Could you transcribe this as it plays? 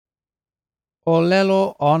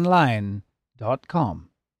oleloonline.com.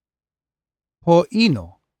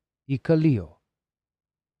 Pōʻino I Kalio.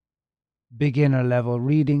 Beginner level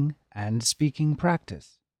reading and speaking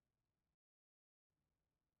practice.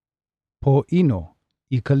 Pōʻino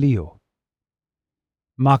I Kalio.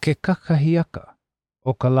 Ma ke kakahiaka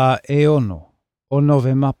o ka la eono o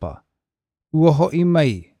Novemapa, ua hoʻi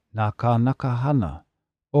mai nā kānaka hana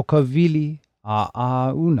o ka wili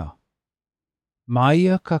a una. Ma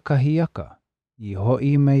ia kakahiaka I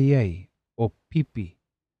hoʻi mai ai o pipi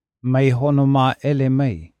mai hono ma ele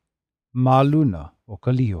mai ma luna o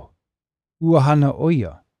ka lio. Ua hana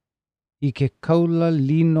oia I ke kaula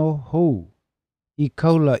lino hou I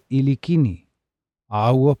kaula ilikini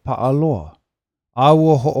a ua paaloa a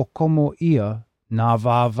ua hookomo ia nā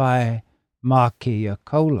wāwae ma keia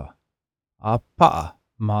kaula a paa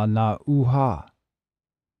ma nā uha.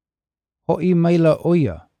 Hoʻi maila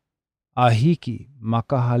oia a hiki ma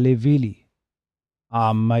ka halewili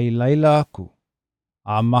a mai laila aku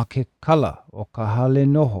a ma ke kala o ka hale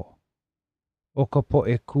noho o ka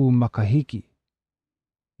poʻe kū makahiki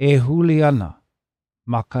e huli ana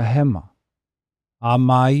ma ka hema a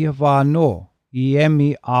ma ia wānō I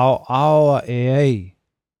emi aoaoa e ai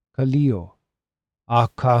ka lio a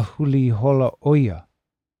ka huli hola oia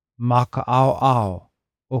ma ka aoao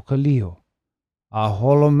o ka lio a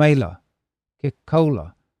holo maila ke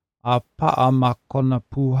kaula a paa ma kona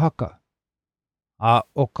pūhaka a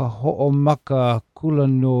o ka hoʻomaka kula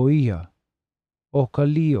no ia o ka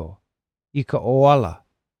lio I ka oala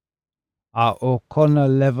a o kona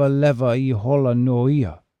lewa I hola no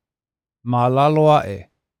ia ma lalo aʻe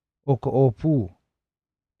o ka ōpū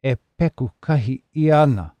e peku kahi I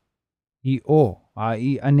ana I o a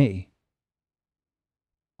I aneʻi.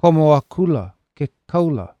 Komo a kula ke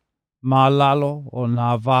kaula ma lalo o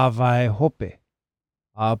nā wāwae hope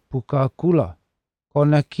a puka kula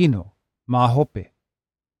kona kino ma hope.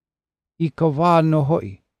 I ka wā no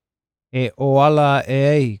hoʻi e oala e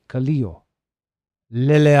ai ka lio.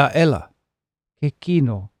 Lele a ela ke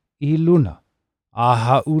kino I luna a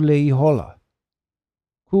haʻule I hola.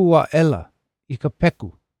 Kua ela I ka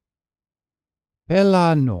peku.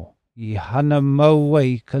 Pela no I hana mau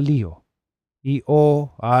ai ka lio I o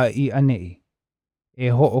a I aneʻi. E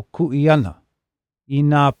hoʻokuʻi ana I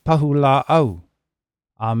nā pahu la au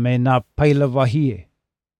a me nā paila wahie.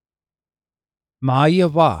 Ma ia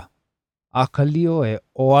wā a ka lio e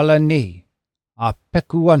oala nei a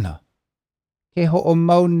peku ana. Ke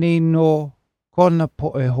hoʻomau nei no kona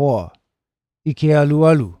poʻe hoa I ke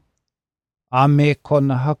alualu a me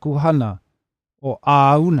kona hakuhana o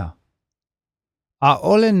āuna. A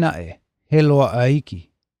ole naʻe he loaʻa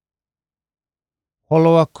iki.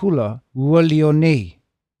 Holo a kula ua lio nei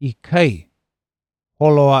I kai.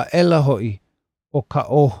 Holo a ela hoʻi o ka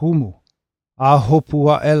ʻohumu a hopu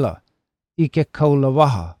a ela I ke kaula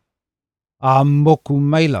waha. A moku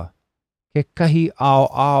maila ke kahi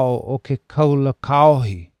aoao o ke kaula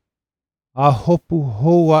kaohi. A hopu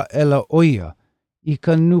hou a ela oia I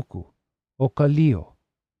ka nuku o ka lio.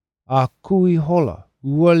 A kui hola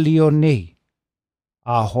ua lio nei.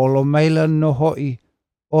 A holo maila no hoʻi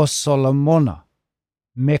o Solomona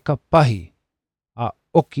me ka pahi. A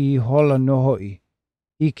oki I hola no hoʻi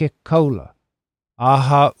I ke kaula. A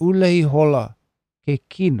haʻule I hola ke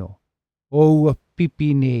kino o ua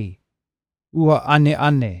pipi nei. Ua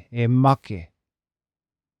ane e make.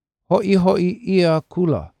 Hoʻi ia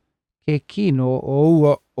kula ke kino o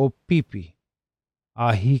ua o pipi.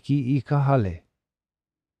 A hiki I ka hale.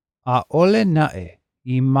 A ole naʻe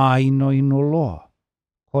I māinoino loa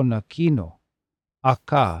kona kino. A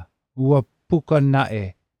ka ua puka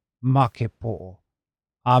naʻe ma ke poʻo.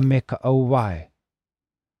 A me ka auwae.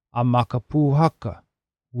 A ma ka pūhaka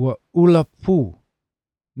ua ula pū.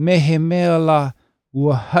 Me he mea la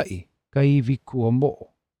ua haʻi ka iwi kua moʻo.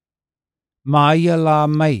 Ma ia la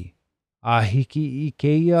mai a hiki I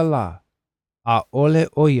keia la. A ole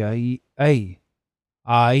oia I ai.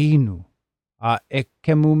 A inu. A e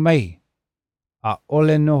kemu mai. A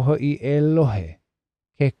ole no hoʻi e lohe.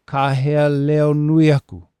 Ke kāhea leo nui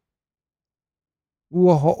aku.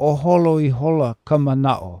 Ua hoʻoholo I hola ka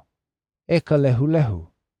manaʻo. E ka lehulehu.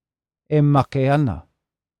 E make ana.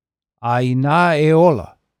 A inā e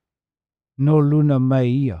ola. No luna mai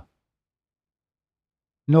ia.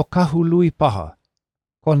 No kahului paha.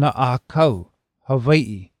 Kona a kau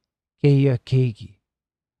Hawaii keia keiki.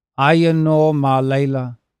 Aia no ma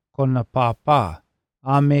laila kona pāpā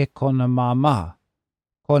a me kona māmā.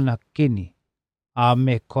 Kona kini a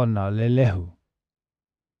me kona lelehu.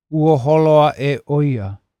 Ua holoa e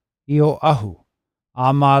oia I o ahu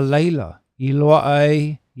a ma laila I loaʻa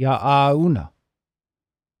ai ia āuna.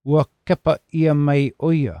 Ua kepa ia mai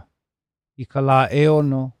oia I ka la e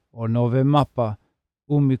ono o Novemapa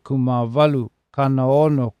 18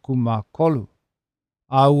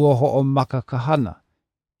 a ua ho'o maka kahana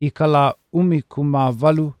I ka la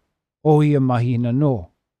 18 o ia mahina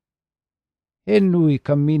no. He nui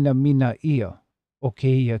ka mina ia o ke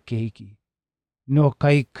ia ke hiki. No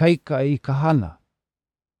kai kaika I ka hana.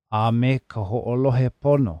 A me ka ho'olohe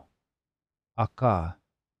pono. A ka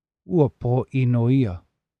ua Pōʻino ia.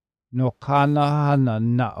 No kāna hana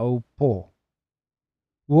na au pō.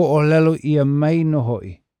 Ua o lelo ia mai no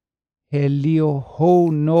hoi. He lio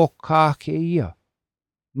hou no kā ke ia.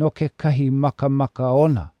 No ke kahi maka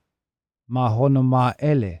ona. Ma hono ma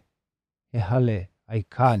ele. He hale ai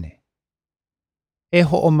kāne. E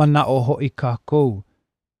ho'o mana o hoi kākou.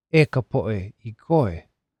 E ka poe I koe.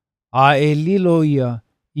 A e lilo ia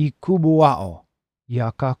I kubuao.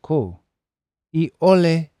 Ia kākou. I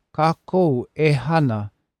ole kākou e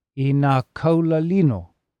hana I nā kaula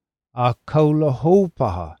lino. A kaula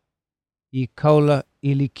houpaha. I kaula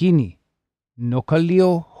ilikini. No ka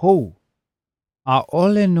lio hou. A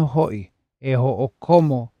ole no hoi e ho'o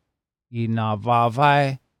komo I nā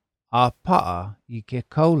wāwae a paa I ke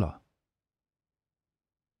kaula.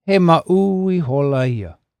 He maui hola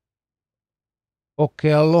ia. O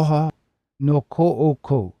ke aloha no ko o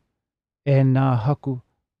kou. E nā haku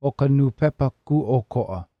o ka nupepa ku o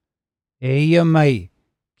koa. E ia mai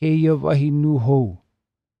ke ia wahi nu hou.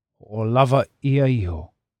 O lava ia iho.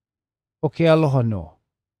 O ke aloha no.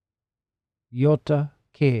 Iota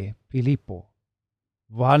ke Pilipo.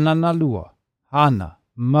 Wanana lua. Hana.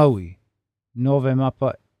 Maui.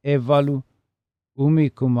 Novemapa 18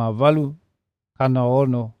 kana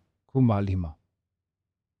ono 15.